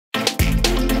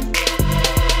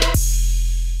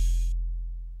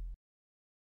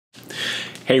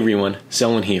Hey everyone,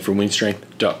 Selwyn here from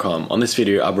WynnStrength.com. On this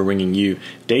video, I'll be bringing you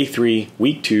Day 3,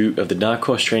 Week 2 of the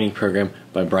Darkhorse Training Program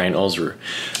by Brian Alsruhe.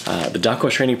 The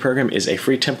Darkhorse Training Program is a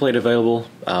free template available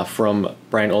from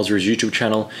Brian Alsruhe's YouTube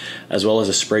channel, as well as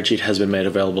a spreadsheet has been made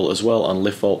available as well on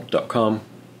liftvault.com,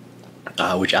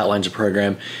 which outlines the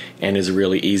program and is a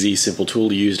really easy, simple tool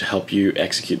to use to help you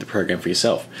execute the program for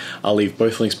yourself. I'll leave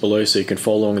both links below so you can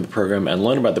follow along with the program and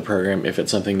learn about the program if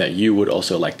it's something that you would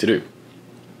also like to do.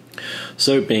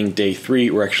 So being day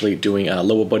 3, we're actually doing a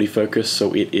lower body focus,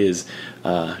 so it is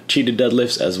cheated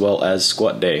deadlifts as well as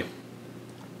squat day.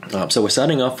 So we're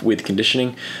starting off with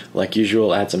conditioning. Like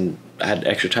usual, I had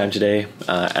extra time today.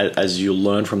 As you'll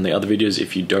learn from the other videos,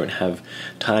 if you don't have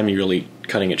time, you're really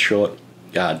cutting it short.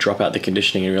 Drop out the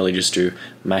conditioning and really just do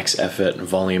max effort,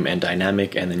 volume, and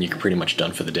dynamic, and then you're pretty much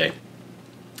done for the day.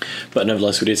 But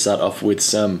nevertheless, we did start off with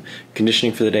some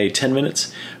conditioning for the day, 10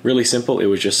 minutes. Really simple. It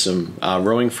was just some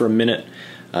rowing for a minute,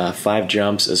 5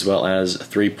 jumps, as well as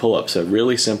 3 pull-ups. So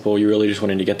really simple. You really just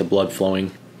wanted to get the blood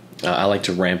flowing. I like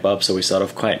to ramp up, so we start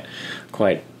off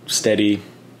quite steady,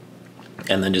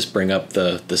 and then just bring up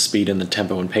the speed and the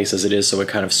tempo and pace as it is. So we're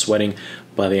kind of sweating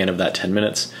by the end of that 10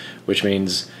 minutes, which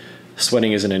means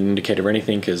sweating isn't an indicator of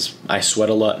anything because I sweat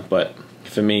a lot, but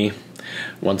for me,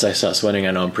 once I start sweating,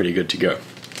 I know I'm pretty good to go.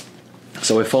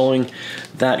 So we're following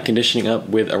that conditioning up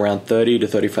with around 30 to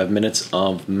 35 minutes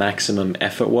of maximum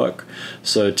effort work.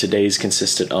 So today's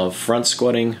consisted of front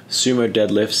squatting, sumo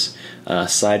deadlifts,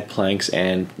 side planks,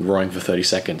 and rowing for 30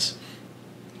 seconds.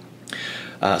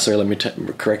 Sorry, let me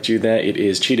correct you there. It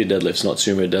is cheated deadlifts, not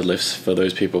sumo deadlifts, for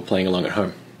those people playing along at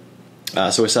home.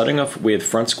 So we're starting off with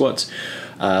front squats.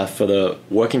 For the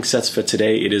working sets for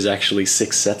today, it is actually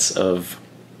 6 sets of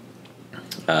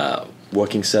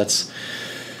working sets.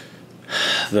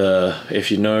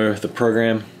 If you know the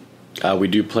program, we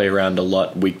do play around a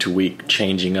lot week to week,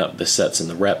 changing up the sets and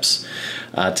the reps.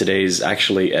 Today's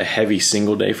actually a heavy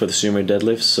single day for the sumo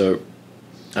deadlifts, so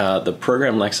the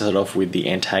program likes to start off with the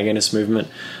antagonist movement.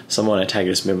 Somewhat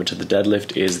antagonist movement to the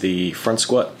deadlift is the front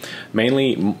squat,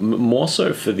 mainly more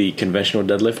so for the conventional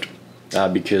deadlift,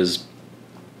 because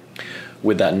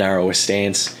with that narrower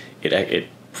stance, it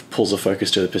pulls the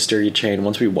focus to the posterior chain.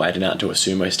 Once we widen out to a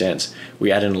sumo stance,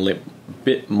 we add in a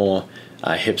bit more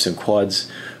hips and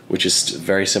quads, which is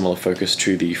very similar focus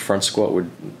to the front squat. We're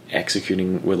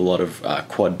executing with a lot of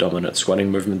quad dominant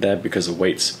squatting movement there because the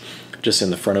weight's just in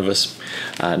the front of us.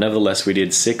 Nevertheless, we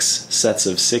did 6 sets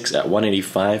of 6 at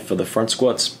 185 for the front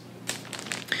squats.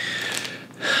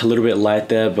 A little bit light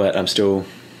there, but I'm still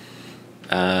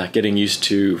getting used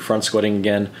to front squatting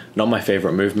again. Not my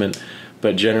favorite movement,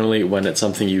 but generally when it's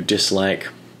something you dislike,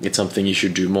 it's something you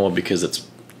should do more because it's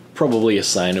probably a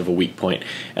sign of a weak point,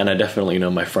 and I definitely know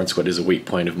my front squat is a weak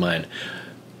point of mine,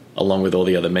 along with all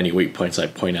the other many weak points I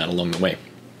point out along the way.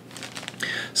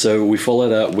 So we follow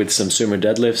that with some sumo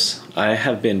deadlifts. I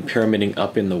have been pyramiding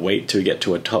up in the weight to get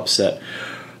to a top set.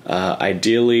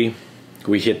 Ideally,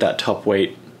 we hit that top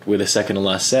weight with a second to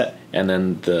last set, and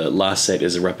then the last set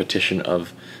is a repetition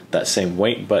of that same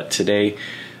weight. But today,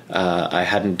 I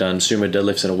hadn't done sumo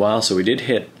deadlifts in a while, so we did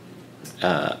hit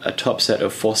a top set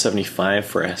of 475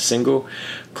 for a single,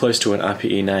 close to an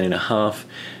RPE 9.5.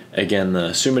 Again, the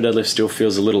sumo deadlift still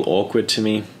feels a little awkward to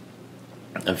me.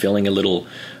 I'm feeling a little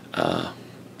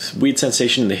weird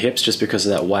sensation in the hips just because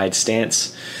of that wide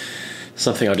stance.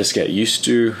 Something I'll just get used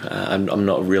to. I'm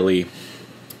not really,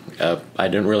 I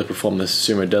didn't really perform the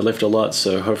sumo deadlift a lot,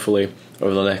 so hopefully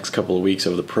over the next couple of weeks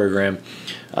over the program,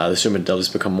 the sumo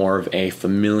deadlifts become more of a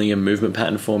familiar movement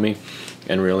pattern for me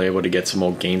and really able to get some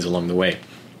more gains along the way.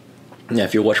 Now,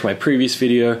 if you watch my previous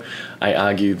video, I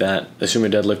argue that the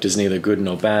sumo deadlift is neither good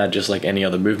nor bad, just like any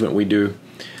other movement we do.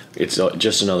 It's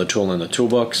just another tool in the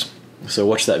toolbox. So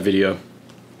watch that video.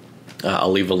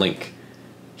 I'll leave a link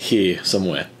here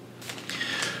somewhere.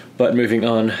 But moving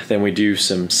on, then we do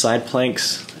some side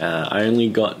planks. I only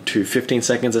got to 15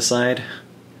 seconds a side,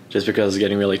 just because I was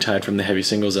getting really tired from the heavy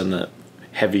singles and the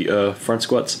heavier front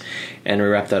squats, and we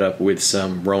wrap that up with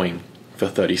some rowing for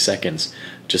 30 seconds,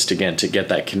 just again to get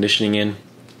that conditioning in.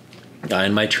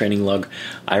 In my training log,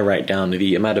 I write down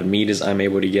the amount of meters I'm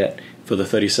able to get for the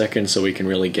 30 seconds so we can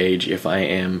really gauge if I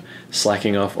am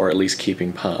slacking off or at least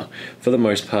keeping par. For the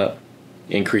most part,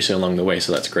 increasing along the way,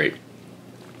 so that's great.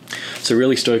 So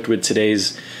really stoked with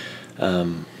today's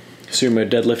sumo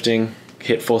deadlifting.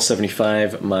 Hit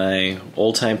 475. My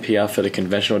all-time PR for the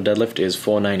conventional deadlift is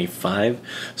 495,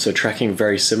 so tracking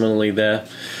very similarly there.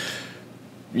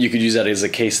 you could use that as a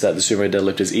case that the sumo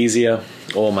deadlift is easier,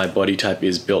 or my body type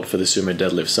is built for the sumo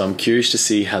deadlift. So I'm curious to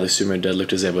see how the sumo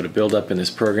deadlift is able to build up in this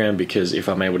program, because if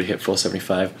I'm able to hit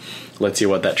 475, let's see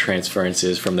what that transference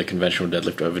is from the conventional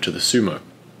deadlift over to the sumo.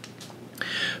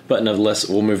 But nevertheless,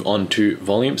 we'll move on to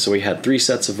volume. So we had 3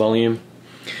 sets of volume.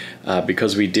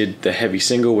 Because we did the heavy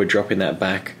single, we're dropping that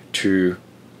back to,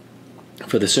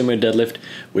 for the sumo deadlift,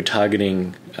 we're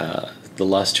targeting the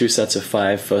last 2 sets of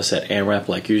 5, first set AMRAP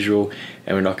like usual,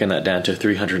 and we're knocking that down to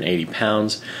 380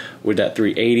 pounds. With that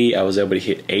 380, I was able to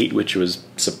hit 8, which was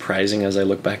surprising as I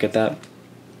look back at that.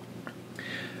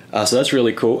 So that's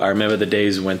really cool. I remember the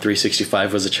days when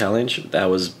 365 was a challenge. That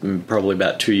was probably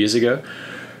about 2 years ago.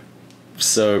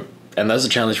 So, and that was a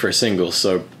challenge for a single.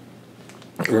 So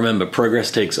remember, progress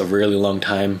takes a really long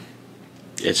time.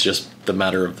 It's just the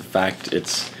matter of the fact.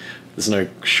 There's no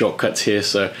shortcuts here.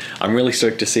 So I'm really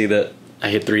stoked to see that I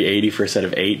hit 380 for a set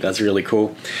of 8. That's really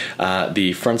cool.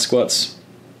 The front squats,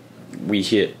 we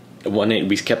hit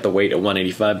we kept the weight at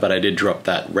 185, but I did drop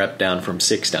that rep down from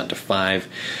 6 down to 5.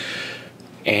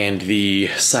 And the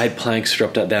side planks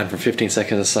dropped that down from 15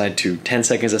 seconds a side to 10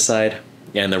 seconds a side.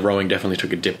 And the rowing definitely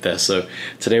took a dip there. So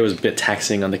today was a bit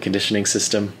taxing on the conditioning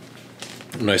system.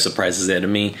 No surprises there to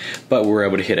me, but we were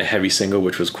able to hit a heavy single,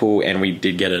 which was cool, and we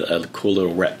did get a cool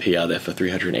little rep PR there for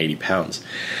 380 pounds.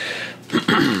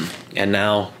 And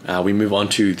now we move on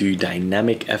to the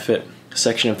dynamic effort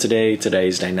section of today.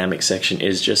 Today's dynamic section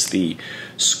is just the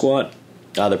squat.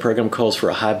 The program calls for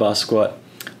a high bar squat.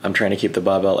 I'm trying to keep the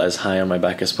barbell as high on my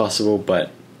back as possible, but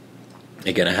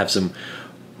again, I have some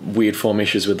weird form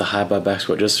issues with the high bar back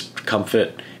squat. Just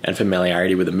comfort and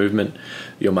familiarity with the movement.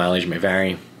 Your mileage may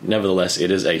vary. Nevertheless,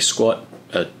 it is a squat,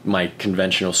 my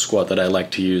conventional squat that I like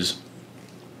to use.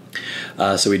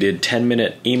 So we did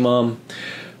 10-minute EMOM.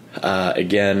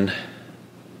 Again,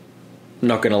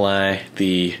 not gonna lie,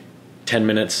 the 10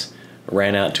 minutes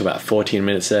ran out to about 14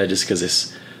 minutes there, just because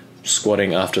this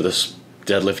squatting after this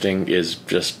deadlifting is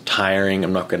just tiring.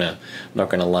 I'm not gonna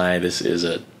lie, this is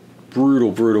a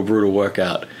brutal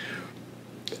workout.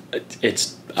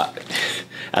 It's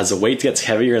as the weight gets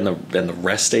heavier and the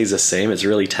rest stays the same, it's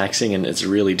really taxing and it's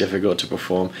really difficult to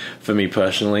perform for me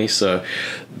personally. So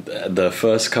the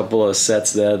first couple of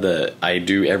sets there, I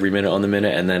do every minute on the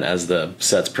minute, and then as the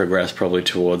sets progress, probably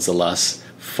towards the last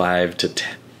 5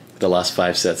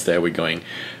 sets there, we're going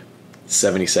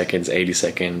 70 seconds, 80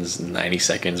 seconds, 90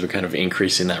 seconds. We're kind of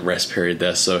increasing that rest period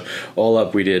there. So all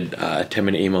up, we did a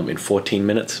 10-minute EMOM in 14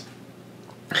 minutes.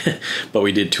 But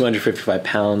we did 255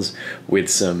 pounds with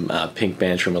some pink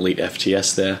bands from Elite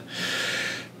FTS there.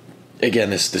 Again,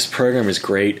 this program is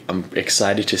great. I'm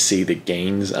excited to see the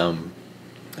gains.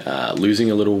 Losing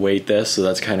a little weight there, so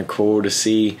that's kind of cool to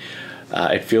see.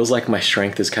 It feels like my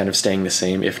strength is kind of staying the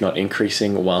same, if not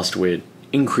increasing, whilst we're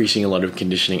increasing a lot of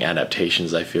conditioning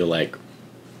adaptations. I feel like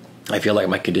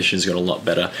my conditioning's got a lot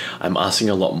better. I'm asking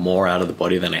a lot more out of the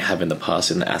body than I have in the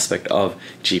past in the aspect of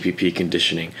GPP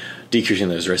conditioning, decreasing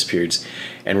those rest periods,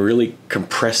 and really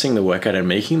compressing the workout and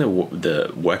making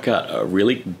the workout a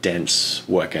really dense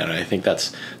workout. And I think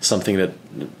that's something that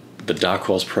the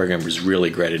Darkhorse program is really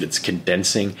great at. It's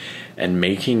condensing and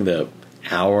making the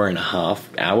hour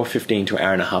 15 to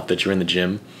hour and a half that you're in the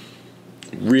gym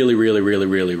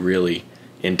really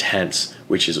intense,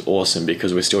 which is awesome,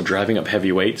 because we're still driving up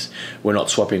heavy weights. We're not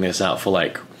swapping this out for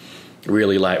like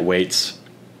really light weights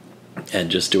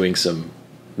and just doing some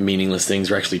meaningless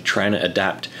things. We're actually trying to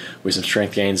adapt with some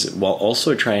strength gains while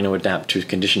also trying to adapt to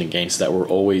conditioning gains, so that we're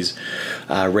always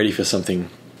ready for something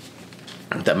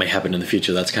that may happen in the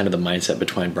future. That's kind of the mindset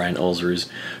behind Brian Alsruhe's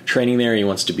training there. He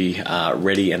wants to be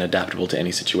ready and adaptable to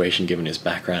any situation given his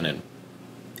background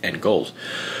and goals.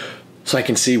 So I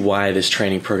can see why this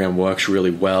training program works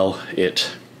really well. It's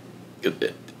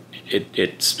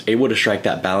able to strike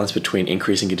that balance between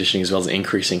increasing conditioning as well as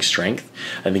increasing strength.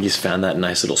 I think he's found that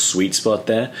nice little sweet spot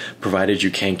there, provided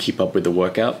you can keep up with the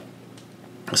workout.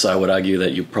 So I would argue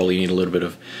that you probably need a little bit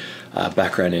of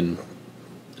background in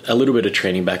a little bit of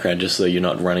training background, just so you're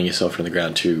not running yourself from the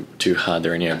ground too hard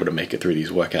there and you're able to make it through these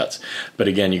workouts. But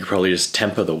again, you could probably just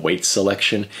temper the weight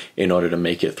selection in order to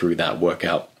make it through that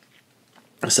workout,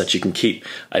 so that you can keep,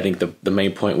 I think the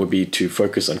main point would be to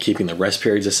focus on keeping the rest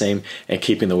periods the same and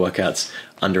keeping the workouts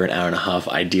under an hour and a half,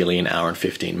 ideally an hour and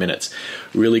 15 minutes.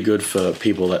 Really good for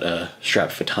people that are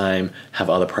strapped for time, have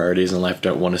other priorities in life,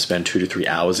 don't want to spend 2 to 3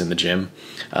 hours in the gym,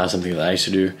 something that I used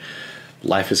to do.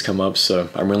 Life has come up, so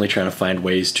I'm really trying to find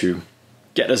ways to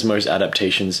get as most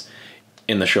adaptations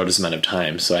in the shortest amount of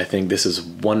time. So I think this is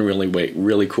one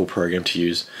really cool program to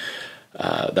use.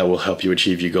 that will help you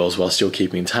achieve your goals while still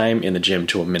keeping time in the gym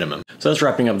to a minimum. So that's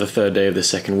wrapping up the third day of the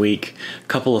second week. A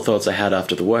couple of thoughts I had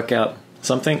after the workout.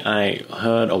 Something I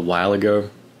heard a while ago,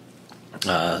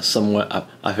 somewhere,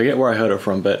 I forget where I heard it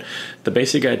from, but the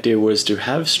basic idea was to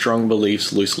have strong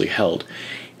beliefs loosely held.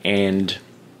 And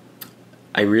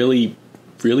I really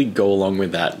go along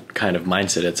with that kind of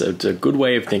mindset. It's a good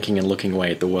way of thinking and looking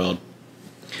away at the world.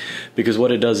 Because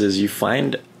what it does is you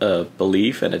find a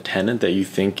belief and a tenet that you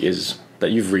think is,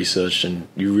 that you've researched and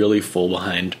you really fall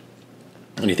behind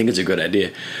and you think it's a good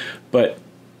idea. But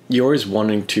you're always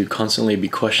wanting to constantly be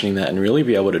questioning that and really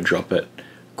be able to drop it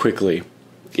quickly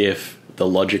if the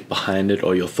logic behind it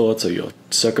or your thoughts or your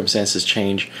circumstances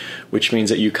change, which means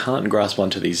that you can't grasp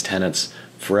onto these tenets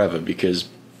forever. Because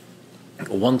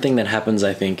one thing that happens,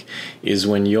 I think, is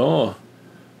when you're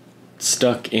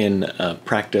stuck in a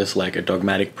practice like a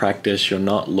dogmatic practice, you're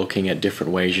not looking at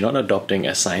different ways, you're not adopting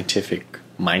a scientific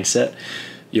mindset,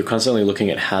 you're constantly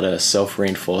looking at how to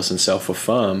self-reinforce and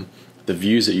self-affirm the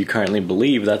views that you currently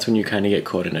believe. That's when you kind of get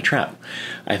caught in a trap.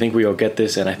 I think we all get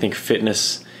this, and I think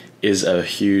fitness is a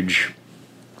huge,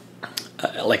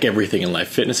 like everything in life,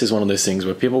 fitness is one of those things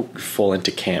where people fall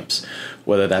into camps,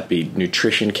 whether that be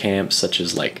nutrition camps such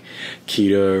as like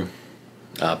keto,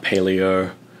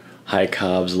 paleo, high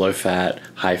carbs, low fat,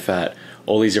 high fat,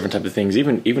 all these different types of things,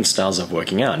 even styles of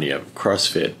working out. And you have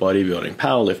CrossFit, bodybuilding,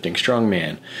 powerlifting,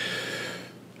 strongman,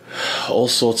 all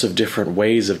sorts of different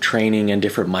ways of training and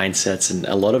different mindsets, and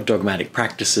a lot of dogmatic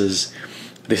practices.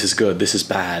 This is good, this is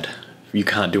bad, you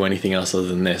can't do anything else other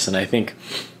than this. And I think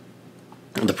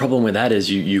the problem with that is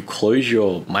you close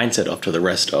your mindset off to the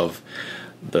rest of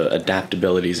the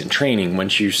adaptabilities in training.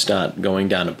 Once you start going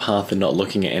down a path and not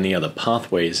looking at any other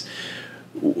pathways,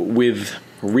 with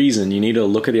reason, you need to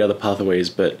look at the other pathways,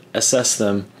 but assess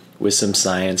them with some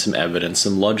science, some evidence,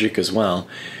 some logic as well,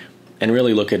 and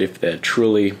really look at if they're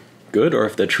truly good or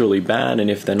if they're truly bad, and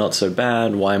if they're not so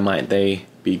bad, why might they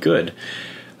be good?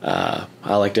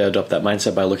 I like to adopt that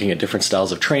mindset by looking at different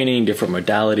styles of training, different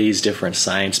modalities, different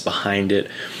science behind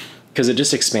it, because it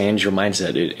just expands your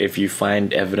mindset. If you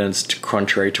find evidence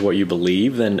contrary to what you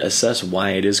believe, then assess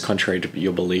why it is contrary to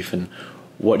your belief and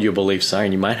what your beliefs are,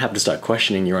 and you might have to start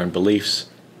questioning your own beliefs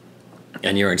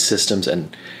and your own systems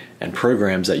and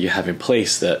programs that you have in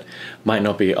place that might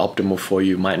not be optimal for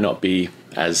you, might not be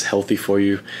as healthy for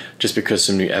you, just because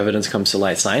some new evidence comes to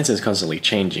light. Science is constantly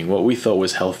changing. What we thought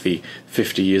was healthy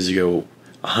 50 years ago,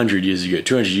 100 years ago,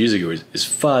 200 years ago is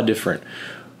far different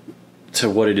to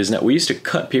what it is now. We used to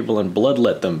cut people and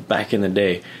bloodlet them back in the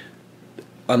day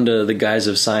under the guise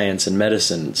of science and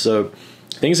medicine. So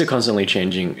things are constantly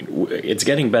changing. It's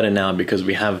getting better now because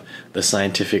we have the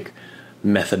scientific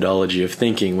methodology of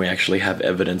thinking. We actually have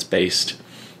evidence-based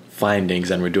findings,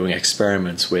 and we're doing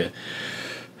experiments. We're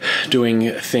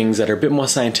doing things that are a bit more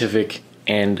scientific,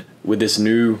 and with this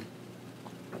new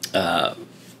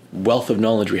wealth of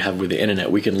knowledge we have with the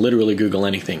internet, we can literally Google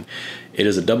anything. It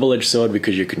is a double-edged sword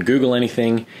because you can Google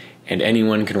anything and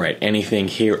anyone can write anything.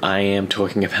 Here I am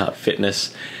talking about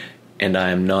fitness, and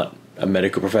I am not a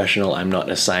medical professional, I'm not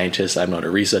a scientist, I'm not a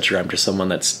researcher, I'm just someone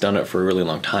that's done it for a really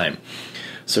long time.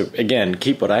 So again,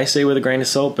 keep what I say with a grain of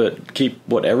salt, but keep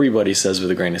what everybody says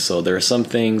with a grain of salt. There are some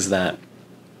things that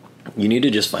you need to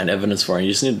just find evidence for, and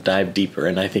you just need to dive deeper.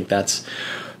 And I think that's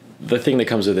the thing that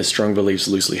comes with this strong beliefs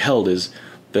loosely held, is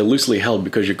they're loosely held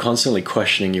because you're constantly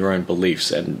questioning your own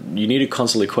beliefs, and you need to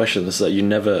constantly question this so that you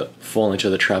never fall into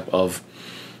the trap of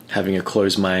having a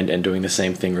closed mind and doing the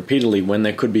same thing repeatedly when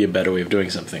there could be a better way of doing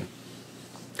something.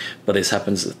 But this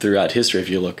happens throughout history. If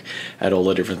you look at all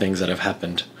the different things that have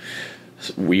happened,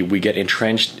 we get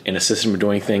entrenched in a system of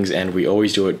doing things, and we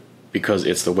always do it because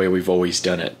it's the way we've always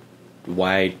done it.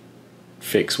 Why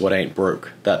fix what ain't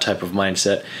broke? That type of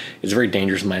mindset is a very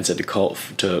dangerous mindset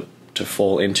to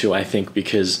fall into, I think,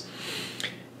 because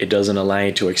it doesn't allow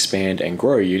you to expand and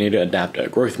grow. You need to adapt a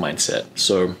growth mindset.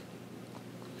 So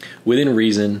within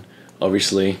reason,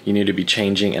 obviously, you need to be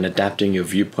changing and adapting your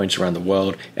viewpoints around the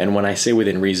world. And when I say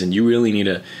within reason, you really need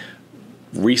to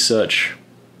research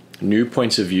new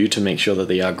points of view to make sure that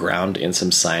they are grounded in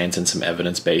some science and some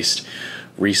evidence-based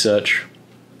research,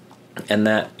 and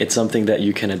that it's something that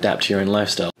you can adapt to your own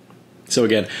lifestyle. So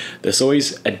again, there's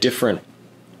always a different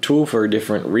tool for a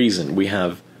different reason. We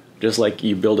have, just like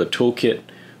you build a toolkit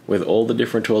with all the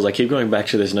different tools. I keep going back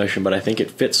to this notion, but I think it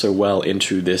fits so well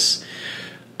into this,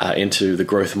 into the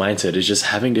growth mindset, is just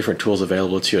having different tools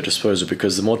available to your disposal,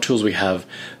 because the more tools we have,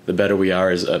 the better we are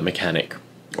as a mechanic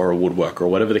or a woodworker or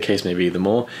whatever the case may be. The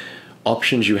more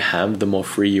options you have, the more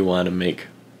free you are to make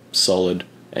solid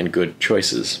and good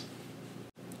choices.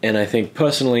 And I think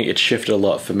personally it shifted a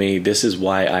lot for me. This is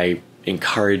why I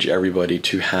encourage everybody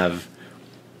to have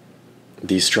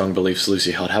these strong beliefs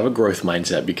loosely held, have a growth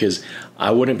mindset, because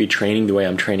I wouldn't be training the way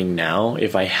I'm training now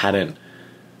if I hadn't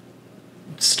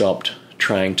stopped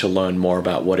trying to learn more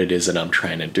about what it is that I'm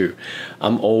trying to do.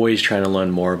 I'm always trying to learn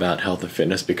more about health and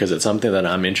fitness because it's something that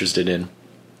I'm interested in,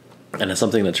 and it's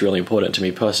something that's really important to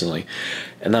me personally.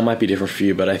 And that might be different for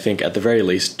you, but I think at the very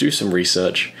least, do some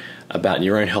research about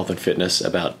your own health and fitness,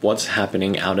 about what's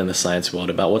happening out in the science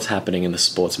world, about what's happening in the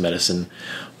sports medicine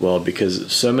world,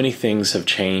 because so many things have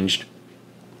changed,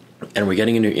 and we're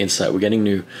getting a new insight, we're getting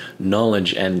new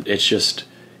knowledge, and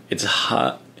it's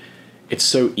hard. It's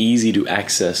so easy to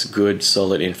access good,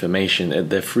 solid information.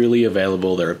 They're freely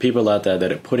available. There are people out there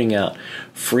that are putting out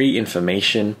free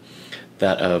information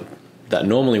that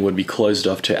normally would be closed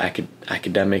off to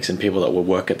academics and people that will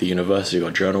work at the university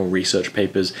or journal research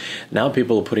papers. Now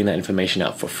people are putting that information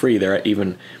out for free. They're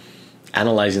even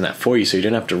analyzing that for you, so you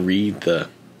don't have to read the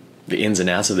ins and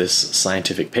outs of this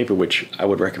scientific paper, which I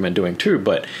would recommend doing too.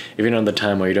 But if you're not at the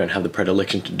time or you don't have the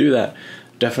predilection to do that,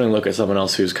 definitely look at someone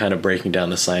else who's kind of breaking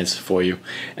down the science for you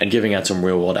and giving out some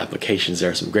real world applications. There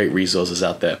are some great resources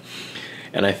out there,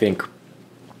 and I think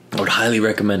I would highly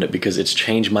recommend it because it's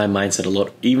changed my mindset a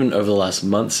lot, even over the last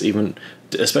months, even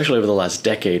especially over the last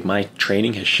decade. My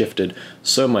training has shifted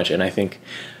so much, and I think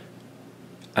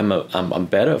I'm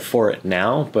better for it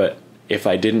now. But if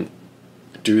I didn't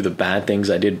do the bad things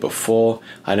I did before,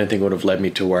 I don't think it would have led me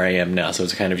to where I am now. So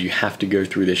it's kind of, you have to go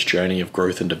through this journey of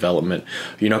growth and development.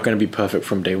 You're not going to be perfect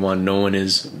from day one. No one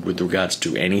is with regards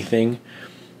to anything.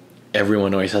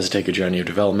 Everyone always has to take a journey of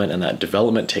development, and that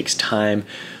development takes time,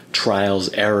 trials,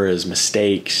 errors,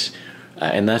 mistakes,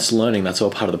 and that's learning. That's all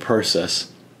part of the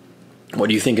process. What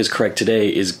you think is correct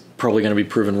today is probably going to be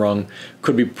proven wrong,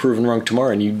 could be proven wrong tomorrow,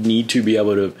 and you need to be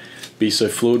able to be so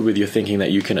fluid with your thinking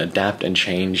that you can adapt and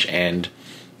change and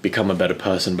become a better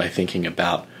person by thinking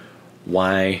about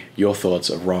why your thoughts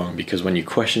are wrong. Because when you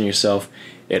question yourself,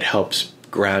 it helps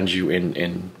ground you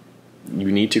in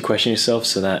you need to question yourself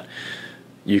so that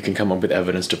you can come up with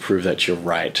evidence to prove that you're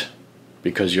right,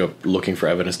 because you're looking for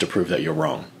evidence to prove that you're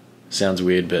wrong. Sounds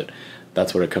weird, but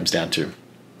that's what it comes down to.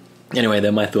 Anyway,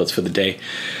 they're my thoughts for the day.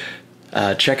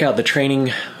 Check out the training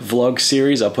vlog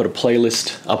series. I'll put a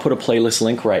playlist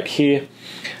link right here.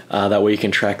 That way you can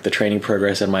track the training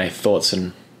progress and my thoughts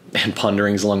and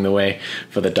ponderings along the way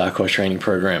for the Darkhorse training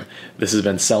program. This has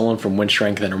been Selwyn from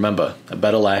WynnStrength, and remember, a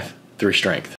better life through strength.